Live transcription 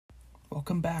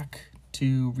Welcome back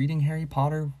to Reading Harry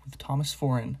Potter with Thomas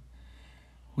Foran.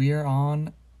 We are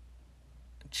on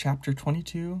chapter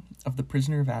 22 of The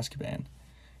Prisoner of Azkaban,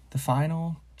 the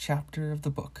final chapter of the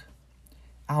book.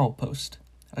 Owlpost,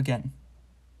 again.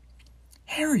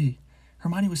 Harry!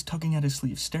 Hermione was tugging at his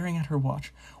sleeve, staring at her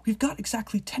watch. We've got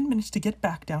exactly 10 minutes to get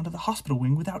back down to the hospital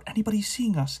wing without anybody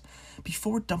seeing us,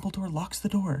 before Dumbledore locks the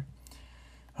door.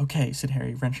 Okay, said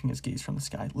Harry, wrenching his gaze from the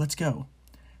sky. Let's go.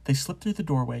 They slipped through the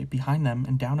doorway behind them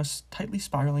and down a tightly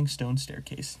spiraling stone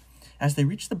staircase. As they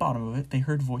reached the bottom of it, they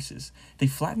heard voices. They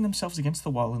flattened themselves against the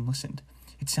wall and listened.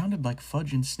 It sounded like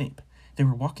Fudge and Snape. They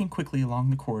were walking quickly along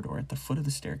the corridor at the foot of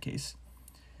the staircase.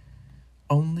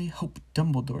 Only hope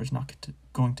Dumbledore's not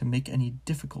going to make any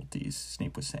difficulties,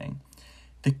 Snape was saying.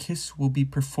 The kiss will be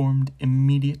performed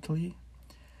immediately.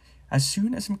 As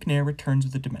soon as McNair returns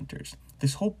with the Dementors.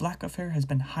 This whole Black affair has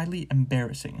been highly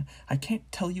embarrassing. I can't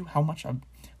tell you how much I'm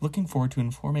looking forward to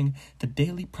informing the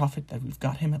Daily Prophet that we've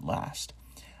got him at last.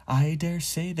 I dare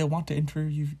say they'll want to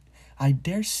interview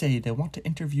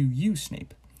you,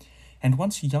 Snape. And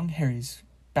once young Harry's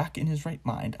back in his right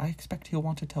mind, I expect he'll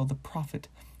want to tell the Prophet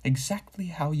exactly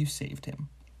how you saved him.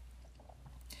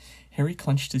 Harry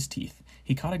clenched his teeth.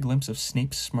 He caught a glimpse of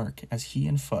Snape's smirk as he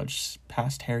and Fudge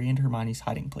passed Harry and Hermione's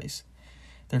hiding place.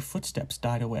 Their footsteps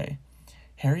died away.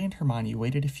 Harry and Hermione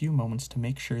waited a few moments to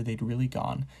make sure they'd really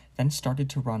gone, then started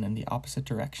to run in the opposite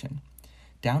direction.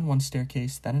 Down one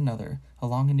staircase, then another,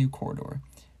 along a new corridor.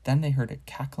 Then they heard a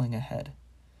cackling ahead.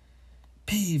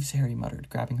 Peeves, Harry muttered,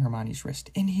 grabbing Hermione's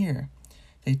wrist. In here.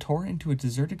 They tore into a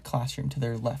deserted classroom to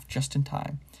their left just in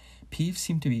time. Peeves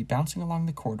seemed to be bouncing along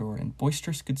the corridor in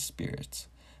boisterous good spirits,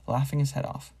 laughing his head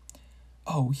off.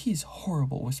 Oh, he's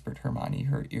horrible, whispered Hermione,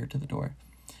 her ear to the door.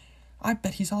 I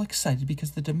bet he's all excited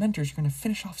because the Dementors are going to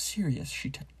finish off Sirius,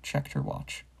 she checked her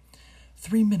watch.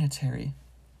 3 minutes, Harry.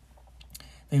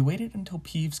 They waited until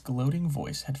Peeves' gloating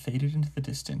voice had faded into the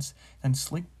distance, then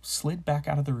slid back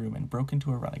out of the room and broke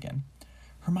into a run again.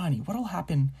 Hermione, what'll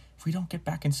happen if we don't get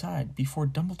back inside before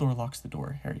Dumbledore locks the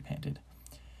door? Harry panted.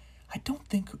 I don't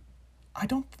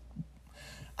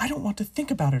want to think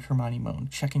about it, Hermione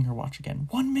moaned, checking her watch again.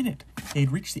 1 minute. They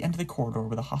had reached the end of the corridor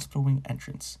with a hospital wing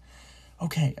entrance.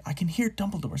 Okay, I can hear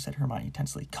Dumbledore, said Hermione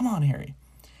tensely. Come on, Harry.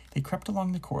 They crept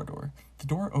along the corridor. The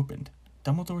door opened.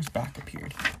 Dumbledore's back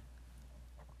appeared.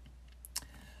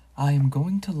 I am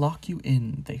going to lock you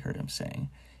in, they heard him saying.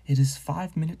 It is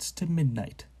 5 minutes to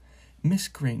midnight. Miss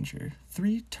Granger,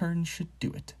 3 turns should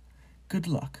do it. Good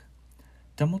luck.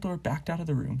 Dumbledore backed out of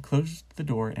the room, closed the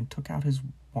door, and took out his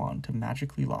wand to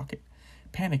magically lock it.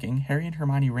 Panicking, Harry and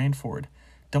Hermione ran forward.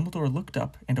 Dumbledore looked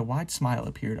up, and a wide smile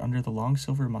appeared under the long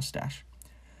silver mustache.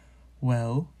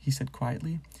 Well, he said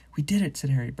quietly. We did it,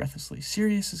 said Harry breathlessly.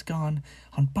 Sirius is gone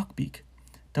on Buckbeak.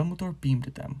 Dumbledore beamed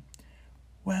at them.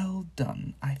 Well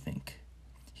done, I think.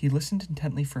 He listened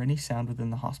intently for any sound within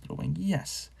the hospital wing.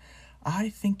 Yes, I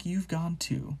think you've gone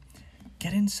too.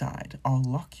 Get inside. I'll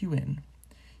lock you in.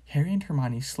 Harry and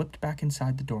Hermione slipped back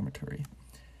inside the dormitory.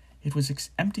 It was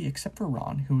empty except for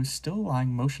Ron, who was still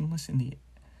lying motionless in the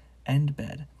end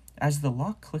bed. As the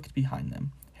lock clicked behind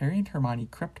them, Harry and Hermione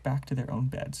crept back to their own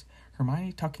beds,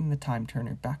 Hermione tucking the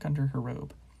time-turner back under her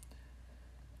robe.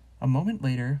 A moment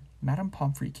later, Madame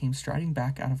Pomfrey came striding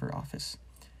back out of her office.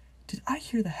 Did I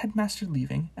hear the headmaster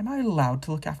leaving? Am I allowed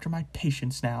to look after my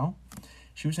patients now?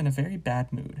 She was in a very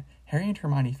bad mood. Harry and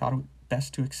Hermione thought it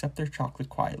best to accept their chocolate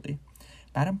quietly.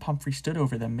 Madame Pomfrey stood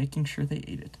over them, making sure they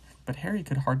ate it, but Harry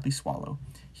could hardly swallow.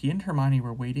 He and Hermione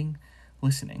were waiting,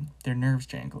 listening, their nerves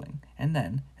jangling, and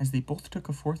then, as they both took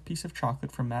a 4th piece of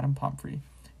chocolate from Madame Pomfrey,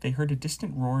 they heard a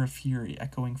distant roar of fury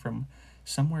echoing from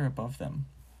somewhere above them.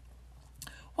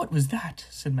 What was that?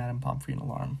 Said Madame Pomfrey in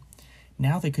alarm.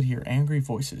 Now they could hear angry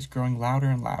voices, growing louder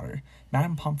and louder.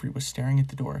 Madame Pomfrey was staring at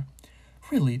the door.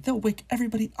 Really, they'll wake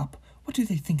everybody up. What do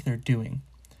they think they're doing?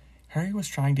 Harry was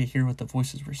trying to hear what the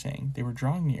voices were saying. They were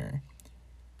drawing nearer.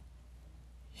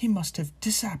 He must have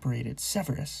disapparated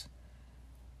Severus.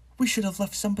 We should have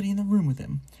left somebody in the room with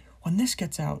him. When this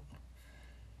gets out...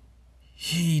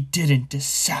 He didn't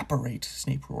disapparate,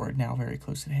 Snape roared, now very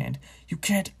close at hand. You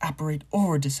can't apparate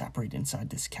or disapparate inside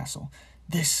this castle.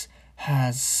 This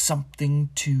has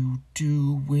something to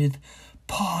do with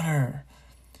Potter.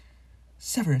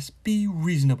 Severus, be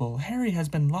reasonable. Harry has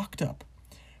been locked up.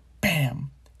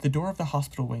 Bam! The door of the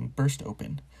hospital wing burst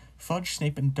open. Fudge,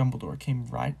 Snape, and Dumbledore came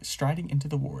striding into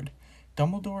the ward.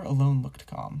 Dumbledore alone looked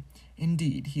calm.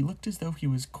 Indeed, he looked as though he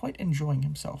was quite enjoying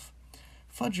himself.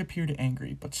 Fudge appeared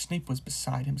angry, but Snape was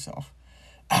beside himself.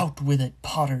 Out with it,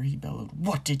 Potter, he bellowed.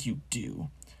 What did you do?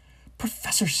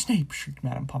 Professor Snape, shrieked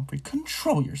Madame Pomfrey.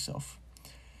 Control yourself.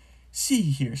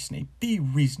 "See here, Snape, be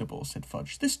reasonable," said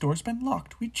Fudge. "This door's been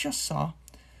locked. We just saw—"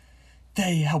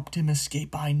 "They helped him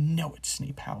escape, I know it,"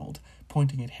 Snape howled,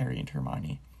 pointing at Harry and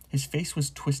Hermione. His face was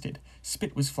twisted.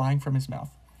 Spit was flying from his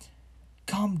mouth.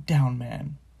 "Calm down,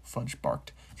 man," Fudge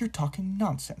barked. "You're talking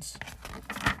nonsense."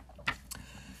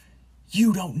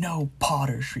 "You don't know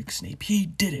Potter," shrieked Snape. "He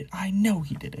did it. I know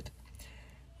he did it."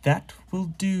 "That will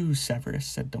do, Severus,"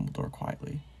 said Dumbledore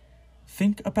quietly.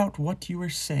 "Think about what you are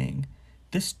saying.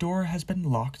 This door has been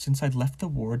locked since I left the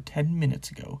ward 10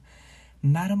 minutes ago.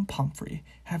 Madame Pomfrey,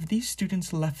 have these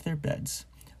students left their beds?"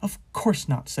 "Of course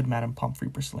not," said Madame Pomfrey,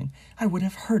 bristling. "I would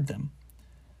have heard them."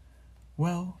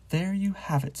 "Well, there you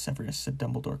have it, Severus," said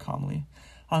Dumbledore calmly.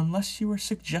 "Unless you are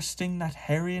suggesting that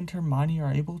Harry and Hermione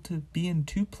are able to be in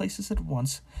 2 places at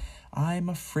once, I'm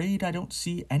afraid I don't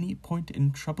see any point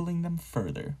in troubling them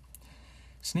further."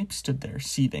 Snape stood there,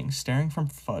 seething, staring from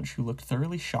Fudge, who looked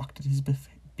thoroughly shocked at his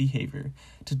behavior,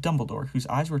 to Dumbledore, whose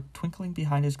eyes were twinkling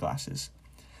behind his glasses.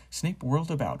 Snape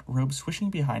whirled about, robe swishing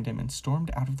behind him, and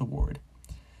stormed out of the ward.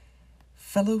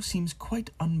 "Fellow seems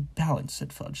quite unbalanced,"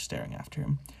 said Fudge, staring after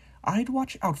him. "I'd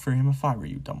watch out for him if I were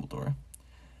you, Dumbledore."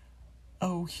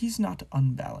 "Oh, he's not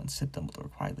unbalanced," said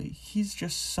Dumbledore quietly. "He's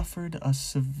just suffered a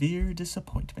severe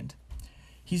disappointment."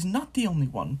 "He's not the only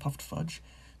one," puffed Fudge.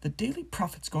 "The Daily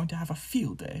Prophet's going to have a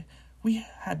field day. We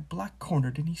had Black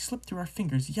cornered, and he slipped through our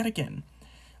fingers yet again.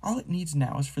 All it needs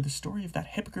now is for the story of that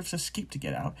Hippogriff's escape to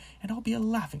get out, and I'll be a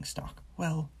laughingstock.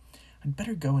 Well, I'd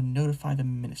better go and notify the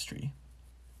Ministry."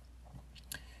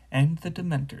 "And the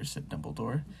Dementors," said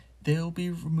Dumbledore. "They'll be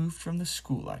removed from the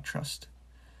school, I trust."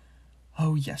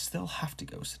 "Oh, yes, they'll have to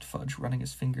go," said Fudge, running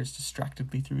his fingers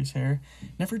distractedly through his hair.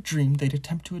 "Never dreamed they'd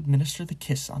attempt to administer the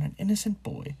kiss on an innocent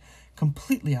boy.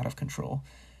 Completely out of control.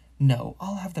 No,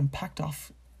 I'll have them packed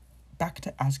off back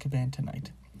to Azkaban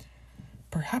tonight.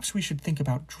 Perhaps we should think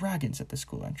about dragons at the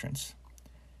school entrance."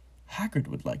 "Hagrid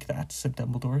would like that," said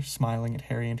Dumbledore, smiling at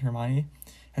Harry and Hermione.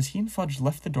 As he and Fudge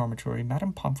left the dormitory,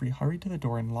 Madame Pomfrey hurried to the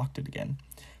door and locked it again.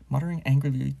 Muttering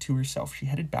angrily to herself, she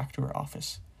headed back to her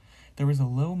office. There was a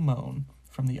low moan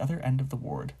from the other end of the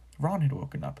ward. Ron had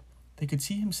woken up. They could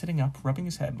see him sitting up, rubbing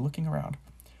his head, looking around.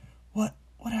 What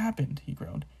happened?" he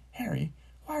groaned. "Harry,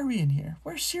 why are we in here?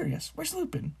 Where's Sirius? Where's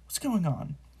Lupin? What's going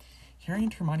on?" Harry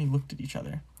and Hermione looked at each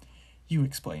other. "You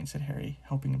explain," said Harry,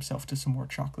 helping himself to some more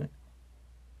chocolate.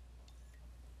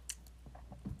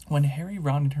 When Harry,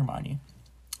 Ron, and Hermione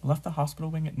left the hospital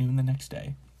wing at noon the next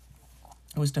day,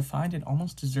 it was to find an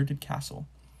almost deserted castle.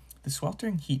 The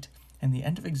sweltering heat and the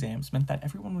end of exams meant that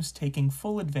everyone was taking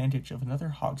full advantage of another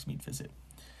Hogsmeade visit.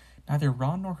 Neither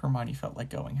Ron nor Hermione felt like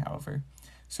going, however,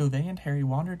 so they and Harry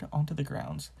wandered onto the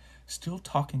grounds, still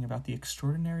talking about the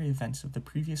extraordinary events of the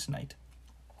previous night,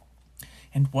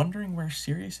 and wondering where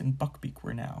Sirius and Buckbeak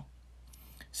were now.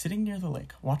 Sitting near the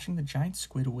lake, watching the giant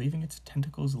squid waving its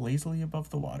tentacles lazily above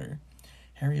the water,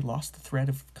 Harry lost the thread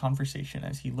of conversation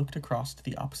as he looked across to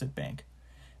the opposite bank.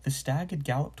 The stag had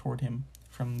galloped toward him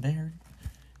from there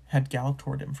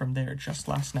just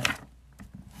last night.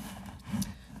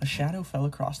 A shadow fell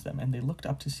across them, and they looked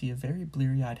up to see a very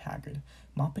bleary-eyed Hagrid,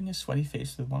 mopping his sweaty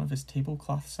face with one of his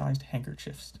tablecloth-sized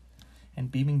handkerchiefs,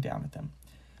 and beaming down at them.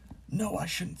 "No, I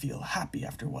shouldn't feel happy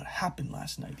after what happened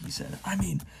last night," he said. "I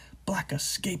mean, Black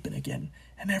escaping again,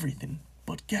 and everything.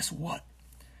 But guess what?"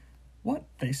 "What?"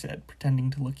 they said,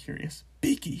 pretending to look curious.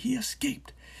 "Beaky, he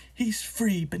escaped. He's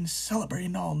free, been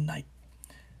celebrating all night."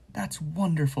 "That's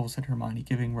wonderful," said Hermione,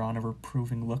 giving Ron a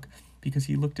reproving look, because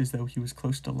he looked as though he was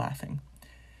close to laughing.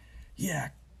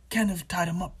 "Yeah, can't have tied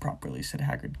him up properly," said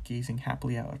Hagrid, gazing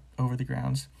happily out over the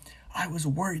grounds. "I was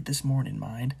worried this morning,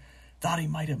 mind. Thought he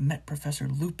might have met Professor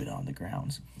Lupin on the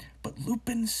grounds. But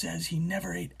Lupin says he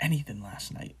never ate anything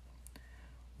last night."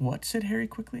 "What?" said Harry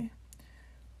quickly.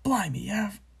 "Blimey,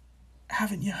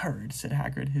 haven't you heard?" said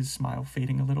Hagrid, his smile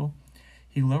fading a little.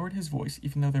 He lowered his voice,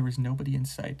 even though there was nobody in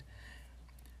sight.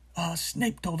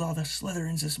 Snape told all the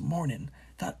Slytherins this morning.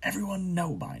 Thought everyone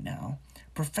know by now.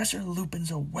 Professor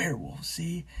Lupin's a werewolf,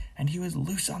 see? And he was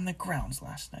loose on the grounds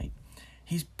last night.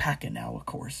 He's packing now, of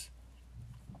course."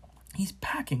 "He's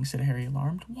packing?" said Harry,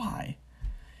 alarmed. "Why?"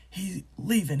 "He's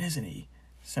leaving, isn't he?"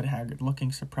 said Hagrid,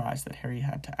 looking surprised that Harry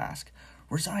had to ask.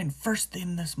 "Resigned first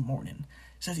thing this morning.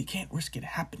 Says he can't risk it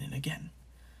happening again."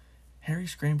 Harry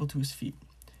scrambled to his feet.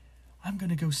 "I'm going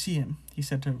to go see him," he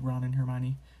said to Ron and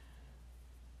Hermione.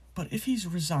 "But if he's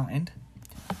resigned,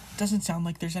 it doesn't sound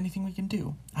like there's anything we can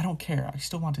do. I don't care. I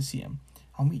still want to see him.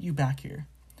 I'll meet you back here."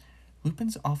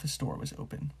 Lupin's office door was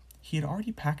open. He had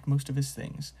already packed most of his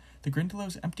things. The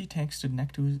Grindylows' empty tank stood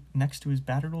next to his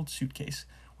battered old suitcase,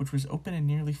 which was open and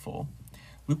nearly full.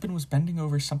 Lupin was bending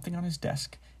over something on his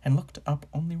desk, and looked up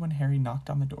only when Harry knocked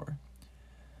on the door.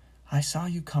 I saw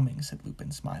you coming, said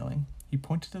Lupin, smiling. He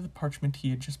pointed to the parchment he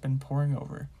had just been poring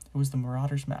over. It was the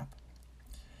Marauder's map.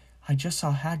 I just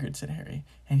saw Hagrid, said Harry,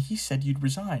 and he said you'd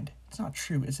resigned. It's not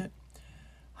true, is it?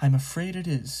 I'm afraid it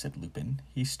is, said Lupin.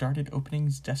 He started opening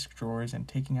his desk drawers and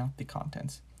taking out the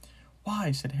contents.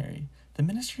 Why, said Harry. The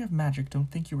Ministry of Magic don't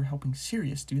think you were helping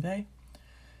Sirius, do they?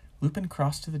 Lupin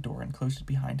crossed to the door and closed it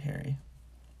behind Harry.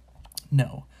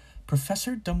 No.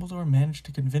 Professor Dumbledore managed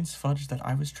to convince Fudge that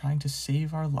I was trying to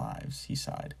save our lives, he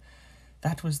sighed.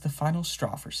 That was the final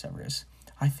straw for Severus.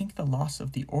 I think the loss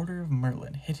of the Order of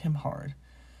Merlin hit him hard.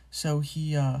 So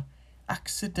he,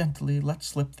 accidentally let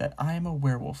slip that I am a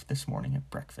werewolf this morning at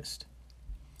breakfast.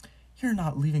 You're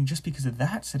not leaving just because of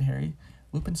that, said Harry.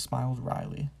 Lupin smiled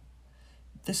wryly.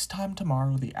 This time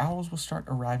tomorrow the owls will start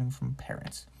arriving from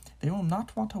parents. They will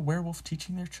not want a werewolf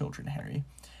teaching their children, Harry.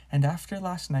 And after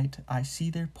last night, I see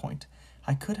their point.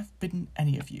 I could have bidden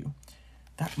any of you.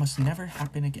 That must never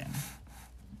happen again.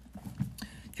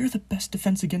 You're the best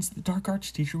defense against the dark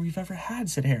arts teacher we've ever had,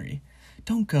 said Harry.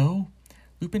 Don't go.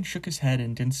 Lupin shook his head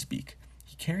and didn't speak.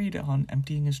 He carried on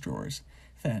emptying his drawers.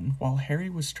 Then, while Harry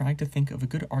was trying to think of a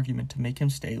good argument to make him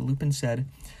stay, Lupin said,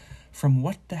 From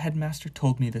what the headmaster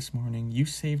told me this morning, you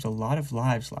saved a lot of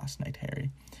lives last night, Harry.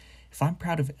 If I'm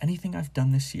proud of anything I've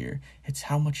done this year, it's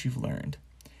how much you've learned.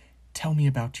 Tell me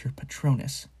about your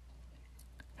Patronus.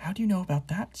 How do you know about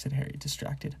that? Said Harry,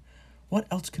 distracted. What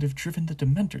else could have driven the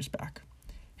Dementors back?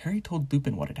 Harry told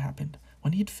Lupin what had happened.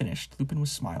 When he had finished, Lupin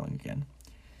was smiling again.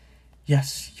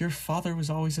 Yes, your father was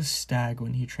always a stag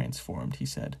when he transformed, he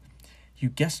said. You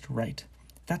guessed right.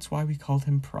 That's why we called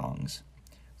him Prongs.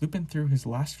 Lupin threw his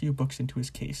last few books into his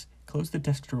case, closed the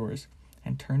desk drawers,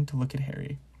 and turned to look at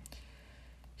Harry.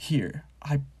 Here,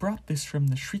 I brought this from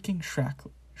the Shrieking Shack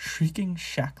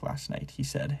last night, he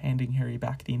said, handing Harry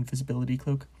back the invisibility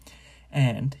cloak.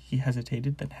 And, he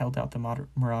hesitated, then held out the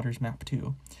Marauder's map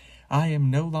too. I am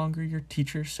no longer your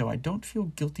teacher, so I don't feel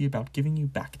guilty about giving you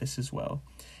back this as well.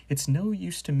 It's no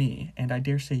use to me, and I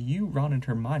dare say you, Ron, and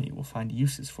Hermione will find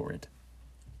uses for it.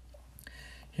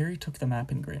 Harry took the map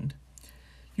and grinned.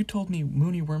 You told me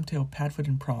Moony, Wormtail, Padfoot,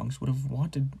 and Prongs would have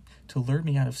wanted to lure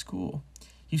me out of school.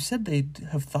 You said they'd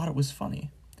have thought it was funny.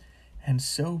 And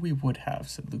so we would have,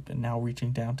 said Lupin, now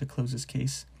reaching down to close his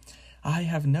case. I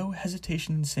have no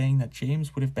hesitation in saying that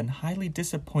James would have been highly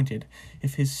disappointed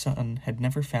if his son had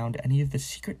never found any of the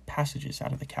secret passages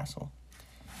out of the castle.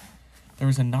 There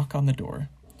was a knock on the door.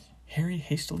 Harry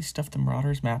hastily stuffed the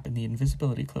Marauder's map and the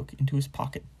invisibility cloak into his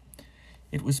pocket.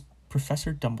 It was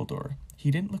Professor Dumbledore. He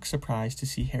didn't look surprised to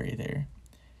see Harry there.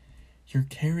 Your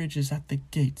carriage is at the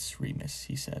gates, Remus,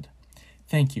 he said.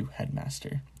 Thank you,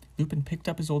 Headmaster. Lupin picked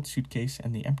up his old suitcase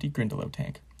and the empty Grindylow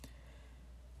tank.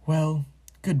 Well,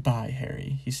 goodbye,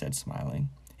 Harry, he said, smiling.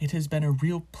 It has been a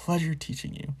real pleasure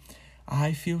teaching you.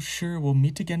 I feel sure we'll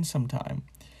meet again sometime.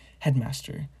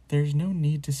 Headmaster, there's no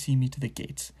need to see me to the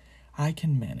gates. I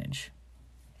can manage.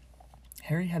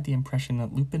 Harry had the impression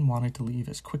that Lupin wanted to leave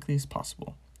as quickly as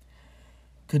possible.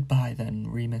 Goodbye, then,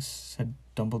 Remus, said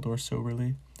Dumbledore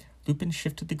soberly. Lupin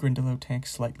shifted the Grindylow tank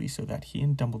slightly so that he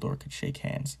and Dumbledore could shake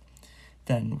hands.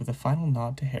 Then, with a final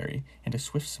nod to Harry and a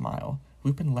swift smile,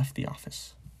 Lupin left the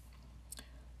office.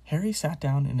 Harry sat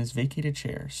down in his vacated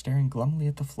chair, staring glumly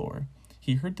at the floor.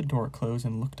 He heard the door close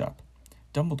and looked up.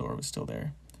 Dumbledore was still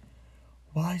there.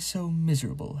 Why so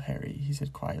miserable, Harry? He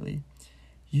said quietly.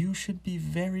 You should be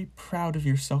very proud of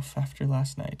yourself after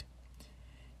last night.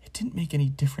 It didn't make any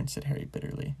difference, said Harry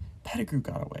bitterly. Pettigrew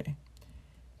got away.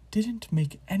 Didn't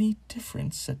make any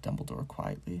difference, said Dumbledore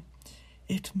quietly.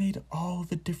 It made all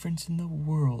the difference in the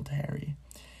world, Harry.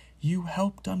 You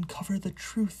helped uncover the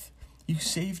truth. You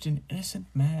saved an innocent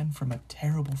man from a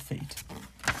terrible fate.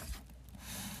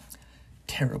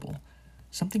 Terrible.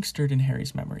 Something stirred in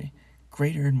Harry's memory,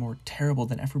 greater and more terrible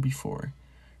than ever before.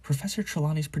 Professor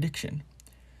Trelawney's prediction.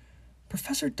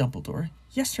 Professor Dumbledore,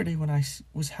 yesterday when I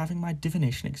was having my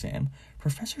divination exam,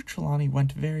 Professor Trelawney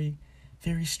went very,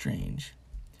 very strange.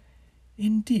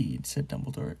 Indeed, said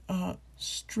Dumbledore.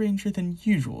 Stranger than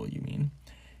usual, you mean?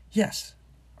 Yes.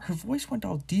 Her voice went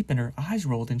all deep and her eyes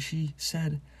rolled, and she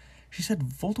said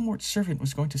Voldemort's servant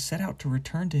was going to set out to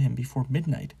return to him before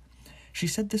midnight. She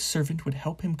said this servant would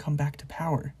help him come back to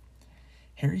power.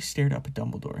 Harry stared up at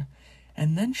Dumbledore.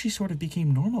 And then she sort of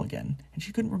became normal again, and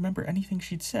she couldn't remember anything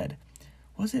she'd said.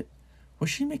 Was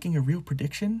she making a real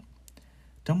prediction?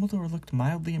 Dumbledore looked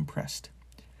mildly impressed.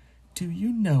 Do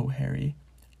you know, Harry,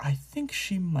 I think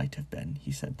she might have been,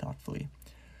 he said thoughtfully.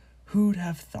 Who'd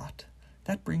have thought?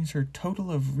 That brings her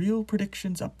total of real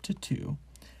predictions up to 2.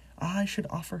 I should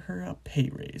offer her a pay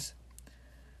raise.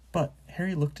 But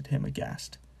Harry looked at him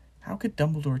aghast. How could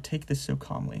Dumbledore take this so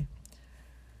calmly?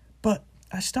 But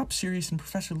I stopped Sirius and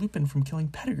Professor Lupin from killing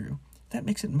Pettigrew. That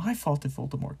makes it my fault if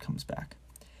Voldemort comes back."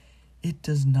 "It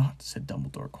does not," said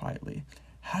Dumbledore quietly.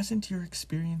 "Hasn't your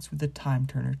experience with the Time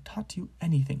Turner taught you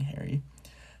anything, Harry?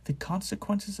 The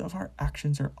consequences of our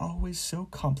actions are always so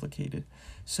complicated,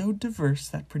 so diverse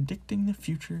that predicting the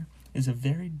future is a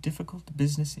very difficult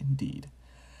business indeed.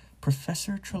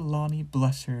 Professor Trelawney,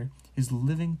 bless her, is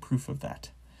living proof of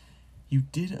that. You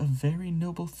did a very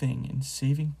noble thing in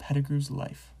saving Pettigrew's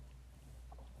life.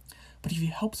 But if he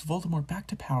helps Voldemort back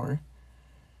to power,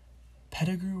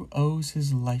 Pettigrew owes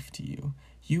his life to you.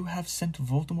 You have sent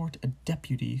Voldemort a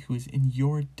deputy who is in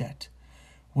your debt.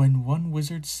 When one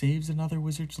wizard saves another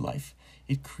wizard's life,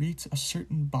 it creates a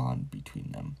certain bond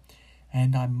between them,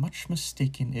 and I'm much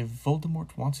mistaken if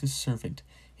Voldemort wants his servant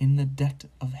in the debt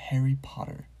of Harry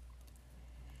Potter."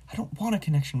 "I don't want a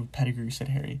connection with Pettigrew," said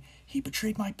Harry. "He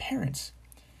betrayed my parents."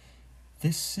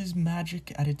 "This is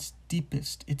magic at its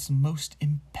deepest, its most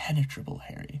impenetrable,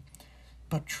 Harry.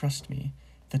 But trust me,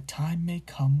 the time may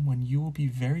come when you will be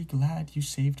very glad you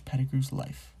saved Pettigrew's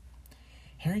life."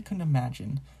 Harry couldn't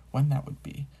imagine when that would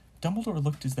be. Dumbledore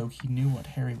looked as though he knew what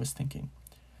Harry was thinking.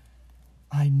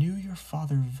 "I knew your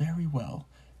father very well,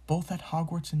 both at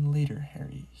Hogwarts and later,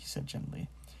 Harry," he said gently.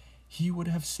 "He would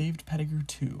have saved Pettigrew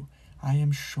too, I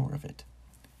am sure of it."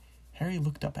 Harry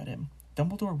looked up at him.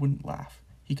 Dumbledore wouldn't laugh.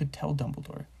 He could tell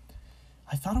Dumbledore.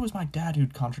 "I thought it was my dad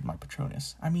who'd conjured my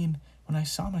Patronus. I mean, when I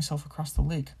saw myself across the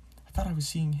lake, I thought I was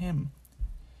seeing him."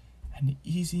 "An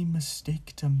easy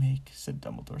mistake to make," said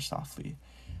Dumbledore softly.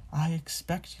 "I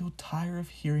expect you'll tire of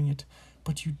hearing it,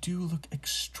 but you do look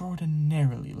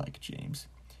extraordinarily like James.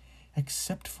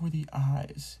 Except for the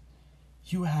eyes.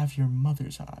 You have your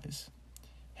mother's eyes."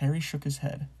 Harry shook his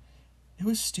head. "It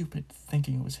was stupid,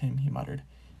 thinking it was him," he muttered.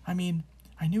 "I mean,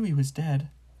 I knew he was dead."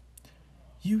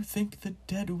 "You think the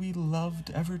dead we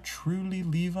loved ever truly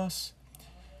leave us?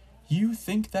 You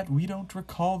think that we don't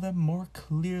recall them more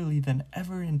clearly than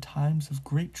ever in times of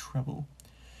great trouble?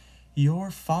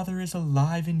 Your father is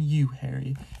alive in you,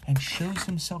 Harry, and shows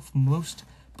himself most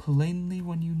plainly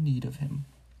when you need of him.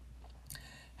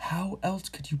 How else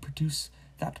could you produce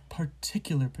that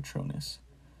particular Patronus?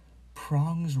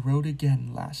 Prongs rode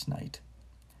again last night."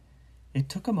 It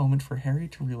took a moment for Harry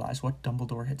to realize what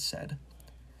Dumbledore had said.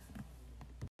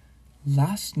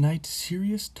 "Last night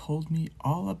Sirius told me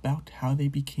all about how they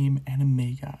became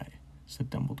animagi," said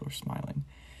Dumbledore, smiling.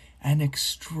 "An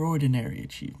extraordinary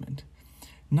achievement,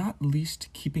 not least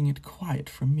keeping it quiet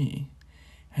from me.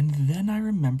 And then I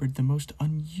remembered the most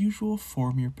unusual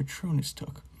form your Patronus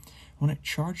took, when it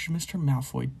charged Mr.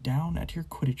 Malfoy down at your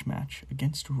Quidditch match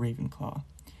against Ravenclaw.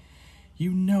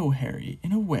 You know, Harry,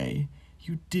 in a way,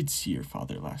 you did see your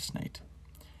father last night.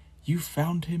 You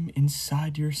found him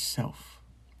inside yourself."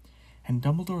 And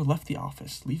Dumbledore left the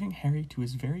office, leaving Harry to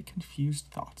his very confused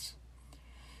thoughts.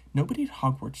 Nobody at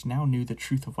Hogwarts now knew the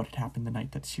truth of what had happened the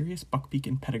night that Sirius, Buckbeak,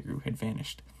 and Pettigrew had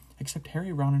vanished, except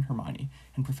Harry, Ron, and Hermione,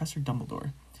 and Professor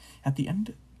Dumbledore. As the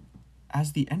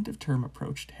end of term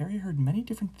approached, Harry heard many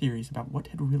different theories about what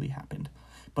had really happened,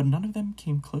 but none of them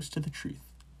came close to the truth.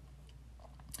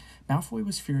 Malfoy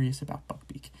was furious about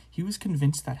Buckbeak. He was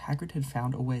convinced that Hagrid had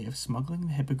found a way of smuggling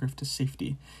the Hippogriff to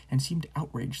safety, and seemed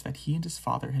outraged that he and his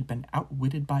father had been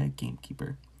outwitted by a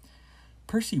gamekeeper.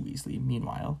 Percy Weasley,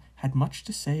 meanwhile, had much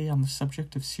to say on the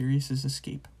subject of Sirius's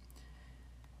escape.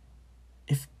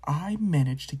 "If I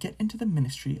manage to get into the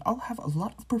Ministry, I'll have a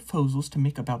lot of proposals to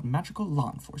make about magical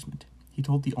law enforcement," he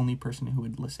told the only person who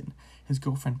would listen, his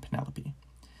girlfriend Penelope.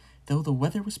 Though the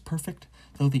weather was perfect,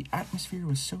 though the atmosphere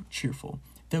was so cheerful,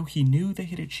 though he knew they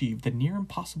had achieved the near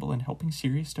impossible in helping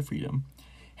Sirius to freedom,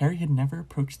 Harry had never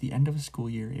approached the end of a school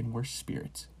year in worse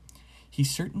spirits. He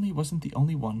certainly wasn't the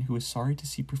only one who was sorry to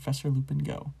see Professor Lupin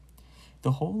go.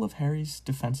 The whole of Harry's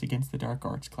Defense Against the Dark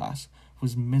Arts class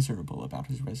was miserable about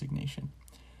his resignation.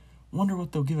 "Wonder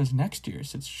what they'll give us next year,"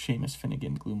 said Seamus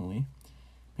Finnegan gloomily.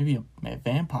 "Maybe a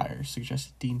vampire,"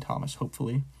 suggested Dean Thomas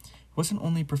hopefully. It wasn't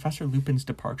only Professor Lupin's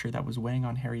departure that was weighing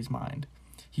on Harry's mind.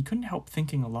 He couldn't help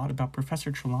thinking a lot about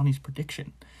Professor Trelawney's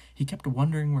prediction. He kept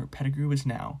wondering where Pettigrew was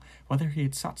now, whether he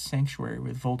had sought sanctuary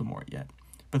with Voldemort yet.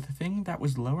 But the thing that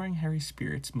was lowering Harry's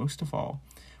spirits most of all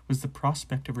was the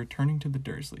prospect of returning to the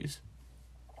Dursleys.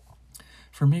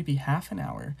 For maybe half an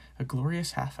hour, a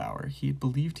glorious half-hour, he had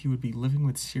believed he would be living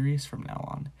with Sirius from now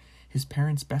on, his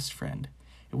parents' best friend.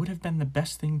 It would have been the next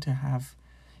best thing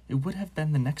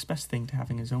to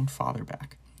having his own father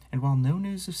back. And while no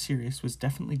news of Sirius was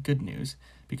definitely good news,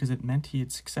 because it meant he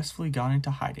had successfully gone into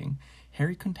hiding,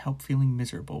 Harry couldn't help feeling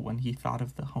miserable when he thought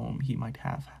of the home he might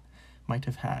have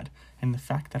had, and the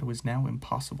fact that it was now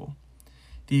impossible.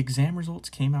 The exam results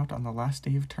came out on the last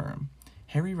day of term.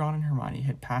 Harry, Ron, and Hermione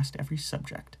had passed every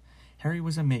subject. Harry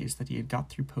was amazed that he had got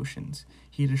through potions.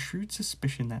 He had a shrewd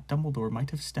suspicion that Dumbledore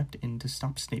might have stepped in to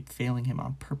stop Snape failing him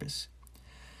on purpose.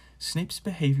 Snape's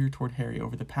behavior toward Harry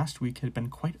over the past week had been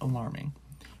quite alarming.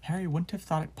 Harry wouldn't have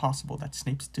thought it possible that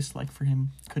Snape's dislike for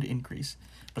him could increase,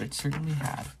 but it certainly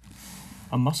had.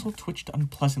 A muscle twitched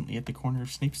unpleasantly at the corner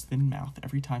of Snape's thin mouth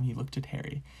every time he looked at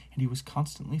Harry, and he was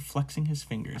constantly flexing his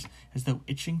fingers as though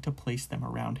itching to place them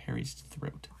around Harry's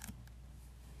throat.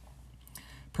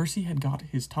 Percy had got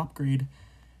his top-grade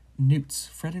newts.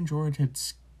 Fred and George had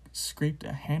scraped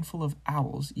a handful of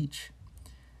owls each.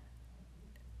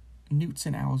 Newts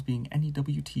and owls being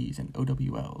NEWTs and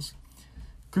OWLs.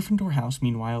 Gryffindor House,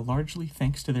 meanwhile, largely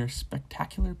thanks to their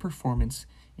spectacular performance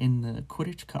in the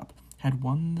Quidditch Cup, had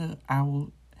won the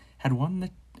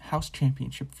house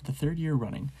championship for the third year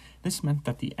running. This meant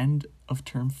that the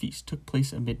end-of-term feast took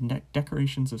place amid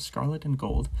decorations of scarlet and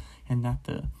gold, and that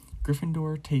the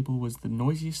Gryffindor table was the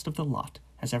noisiest of the lot,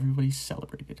 as everybody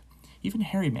celebrated. Even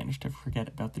Harry managed to forget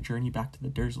about the journey back to the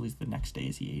Dursleys the next day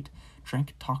as he ate,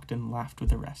 drank, talked, and laughed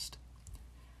with the rest.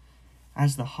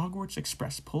 As the Hogwarts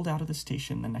Express pulled out of the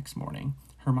station the next morning,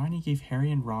 Hermione gave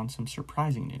Harry and Ron some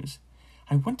surprising news.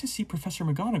 "I went to see Professor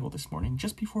McGonagall this morning,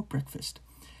 just before breakfast.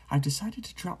 I've decided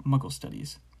to drop Muggle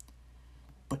studies."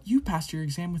 "But you passed your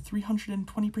exam with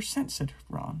 320%, said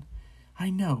Ron. "I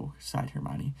know," sighed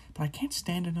Hermione, "but I can't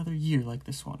stand another year like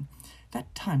this one.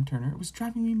 That time turner, it was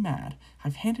driving me mad.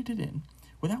 I've handed it in.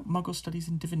 Without Muggle studies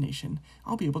and divination,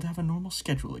 I'll be able to have a normal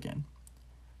schedule again."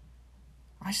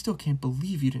 "I still can't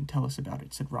believe you didn't tell us about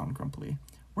it," said Ron grumpily.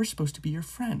 "We're supposed to be your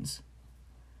friends."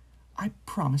 "I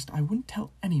promised I wouldn't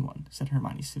tell anyone," said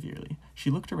Hermione severely.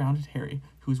 She looked around at Harry,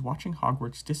 who was watching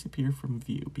Hogwarts disappear from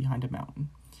view behind a mountain.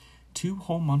 2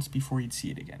 whole months before he'd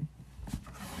see it again.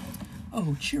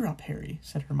 "Oh, cheer up, Harry,"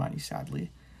 said Hermione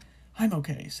sadly. "I'm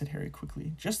okay," said Harry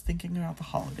quickly, "just thinking about the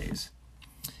holidays."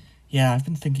 "Yeah, I've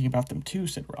been thinking about them too,"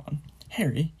 said Ron.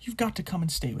 "Harry, you've got to come and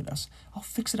stay with us. I'll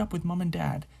fix it up with Mum and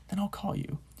Dad, then I'll call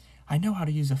you. I know how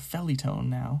to use a Felietone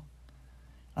now."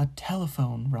 "A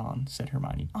telephone, Ron," said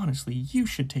Hermione. "Honestly, you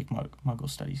should take Muggle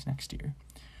studies next year."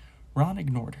 Ron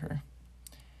ignored her.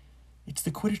 "It's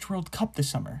the Quidditch World Cup this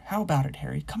summer. How about it,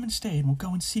 Harry? Come and stay and we'll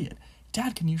go and see it.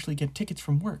 Dad can usually get tickets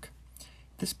from work."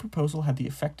 This proposal had the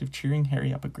effect of cheering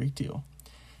Harry up a great deal.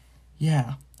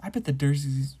 "Yeah, I bet the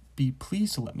Dursleys be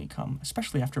pleased to let me come,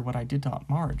 especially after what I did to Aunt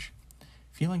Marge."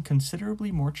 Feeling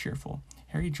considerably more cheerful,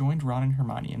 Harry joined Ron and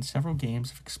Hermione in several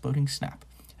games of Exploding Snap,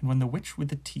 and when the witch with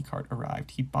the tea cart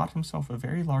arrived, he bought himself a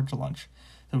very large lunch,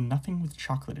 though nothing with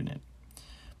chocolate in it.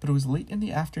 But it was late in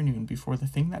the afternoon before the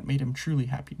thing that made him truly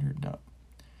happy turned up.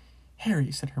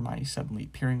 "Harry," said Hermione suddenly,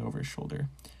 peering over his shoulder,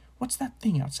 "what's that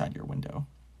thing outside your window?"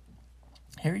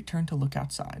 Harry turned to look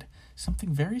outside.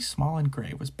 Something very small and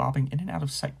gray was bobbing in and out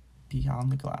of sight beyond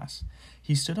the glass.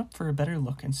 He stood up for a better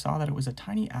look and saw that it was a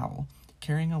tiny owl,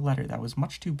 carrying a letter that was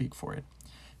much too big for it.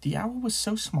 The owl was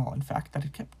so small, in fact, that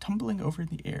it kept tumbling over in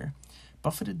the air,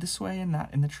 buffeted this way and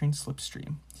that in the train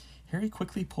slipstream. Harry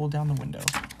quickly pulled down the window,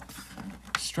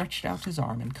 stretched out his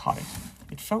arm, and caught it.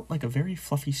 It felt like a very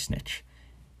fluffy snitch.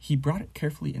 He brought it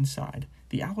carefully inside.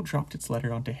 The owl dropped its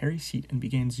letter onto Harry's seat and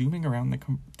began zooming around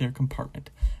their compartment,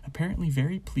 apparently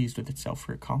very pleased with itself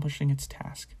for accomplishing its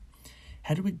task.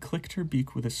 Hedwig clicked her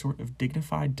beak with a sort of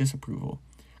dignified disapproval.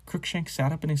 Crookshanks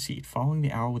sat up in his seat, following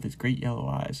the owl with his great yellow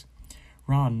eyes.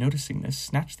 Ron, noticing this,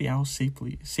 snatched the owl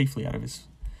safely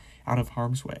out of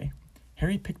harm's way.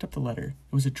 Harry picked up the letter.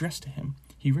 It was addressed to him.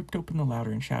 He ripped open the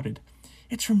letter and shouted,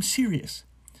 "It's from Sirius!"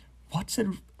 "What?"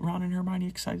 said Ron and Hermione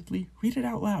excitedly. "Read it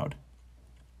out loud."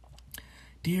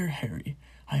 "Dear Harry,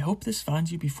 I hope this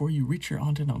finds you before you reach your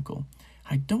aunt and uncle.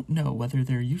 I don't know whether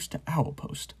they're used to owl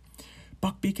post.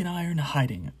 Buckbeak and I are in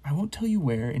hiding. I won't tell you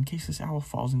where in case this owl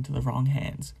falls into the wrong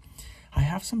hands. I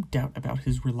have some doubt about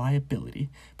his reliability,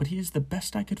 but he is the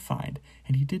best I could find,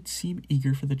 and he did seem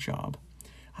eager for the job.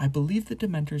 I believe the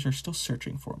Dementors are still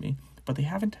searching for me, but they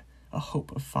haven't a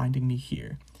hope of finding me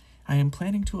here. I am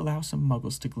planning to allow some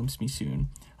Muggles to glimpse me soon,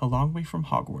 a long way from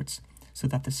Hogwarts, so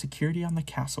that the security on the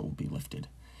castle will be lifted.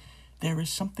 There is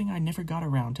something I never got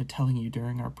around to telling you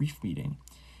during our brief meeting.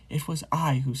 It was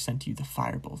I who sent you the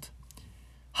firebolt."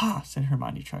 "Ha!" said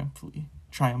Hermione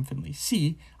triumphantly.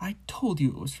 "See, I told you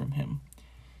it was from him."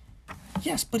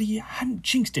 "Yes, but he hadn't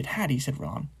jinxed it, had he?" said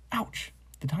Ron. "Ouch!"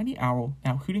 The tiny owl,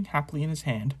 now hooting happily in his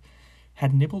hand,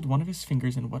 had nibbled one of his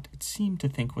fingers in what it seemed to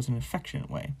think was an affectionate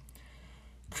way.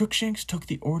 "Crookshanks took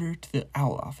the order to the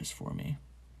owl office for me.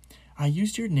 I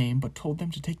used your name, but told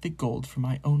them to take the gold from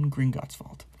my own Gringotts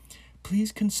vault.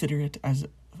 Please consider it as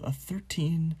a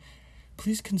 13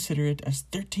 Please consider it as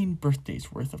 13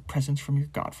 birthdays worth of presents from your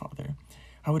godfather.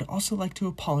 I would also like to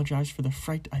apologize for the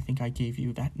fright I think I gave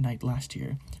you that night last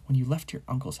year when you left your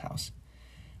uncle's house.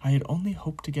 I had only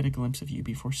hoped to get a glimpse of you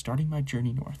before starting my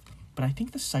journey north, but I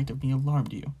think the sight of me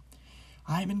alarmed you.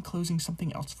 I am enclosing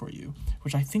something else for you,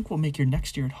 which I think will make your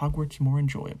next year at Hogwarts more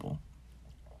enjoyable.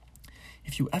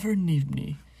 If you ever need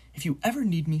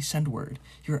me, send word.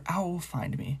 Your owl will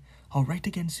find me. I'll write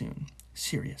again soon.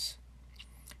 Sirius.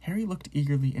 Harry looked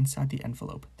eagerly inside the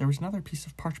envelope. There was another piece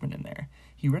of parchment in there.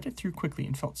 He read it through quickly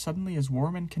and felt suddenly as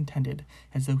warm and contented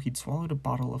as though he'd swallowed a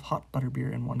bottle of hot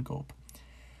butterbeer in one gulp.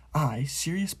 I,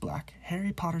 Sirius Black,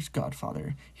 Harry Potter's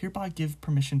godfather, hereby give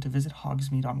permission to visit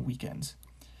Hogsmeade on weekends.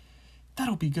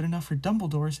 That'll be good enough for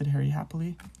Dumbledore, said Harry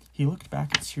happily. He looked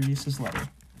back at Sirius's letter.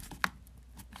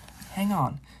 Hang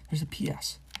on, there's a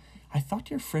P.S. I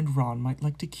thought your friend Ron might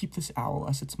like to keep this owl,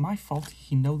 as it's my fault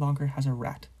he no longer has a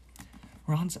rat.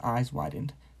 Ron's eyes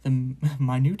widened. The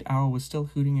minute owl was still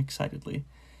hooting excitedly.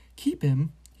 Keep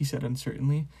him, he said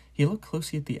uncertainly. He looked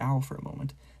closely at the owl for a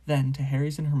moment. Then, to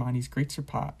Harry's and Hermione's great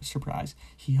surprise,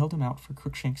 he held him out for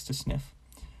Crookshanks to sniff.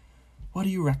 What do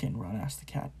you reckon? Ron asked the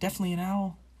cat. Definitely an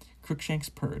owl? Crookshanks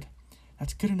purred.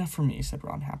 That's good enough for me, said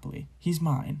Ron happily. He's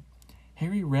mine.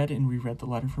 Harry read and reread the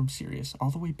letter from Sirius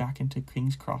all the way back into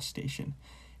King's Cross Station.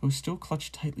 It was still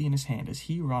clutched tightly in his hand as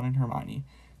he, Ron, and Hermione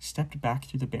stepped back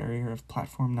through the barrier of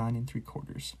platform 9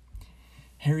 3/4.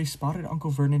 Harry spotted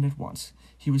Uncle Vernon at once.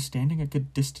 He was standing a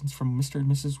good distance from Mr.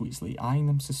 and Mrs. Weasley, eyeing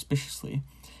them suspiciously,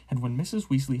 and when Mrs.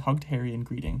 Weasley hugged Harry in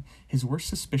greeting, his worst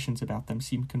suspicions about them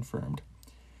seemed confirmed.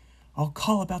 I'll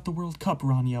call about the World Cup,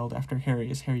 Ron yelled after Harry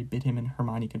as Harry bid him and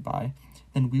Hermione goodbye,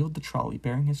 then wheeled the trolley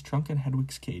bearing his trunk and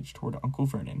Hedwig's cage toward Uncle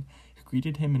Vernon, who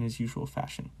greeted him in his usual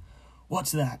fashion.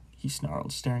 What's that? He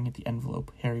snarled, staring at the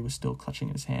envelope Harry was still clutching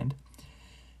in his hand.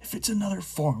 If it's another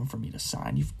form for me to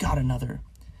sign, you've got another.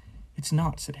 It's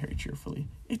not, said Harry cheerfully.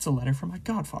 It's a letter from my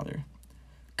godfather.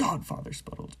 Godfather,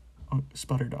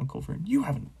 sputtered Uncle Vernon. You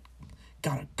haven't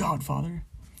got a godfather?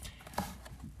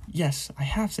 Yes, I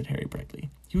have, said Harry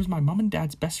brightly. He was my mum and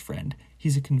dad's best friend.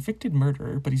 He's a convicted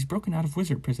murderer, but he's broken out of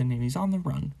wizard prison and he's on the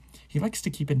run. He likes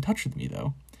to keep in touch with me,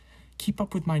 though. Keep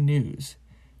up with my news.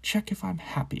 Check if I'm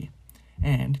happy.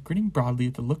 And, grinning broadly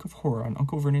at the look of horror on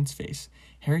Uncle Vernon's face,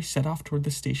 Harry set off toward the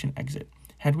station exit,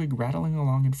 Hedwig rattling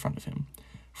along in front of him,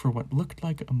 for what looked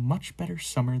like a much better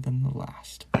summer than the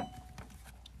last.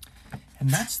 And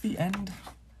that's the end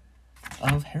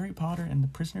of Harry Potter and the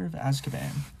Prisoner of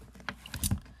Azkaban.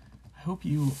 I hope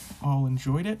you all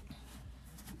enjoyed it.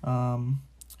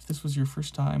 If this was your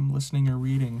first time listening or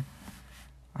reading,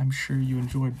 I'm sure you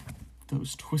enjoyed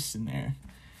those twists in there.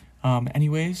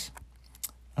 Anyways,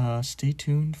 stay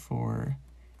tuned for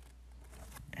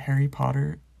Harry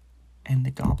Potter and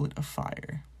the Goblet of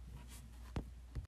Fire.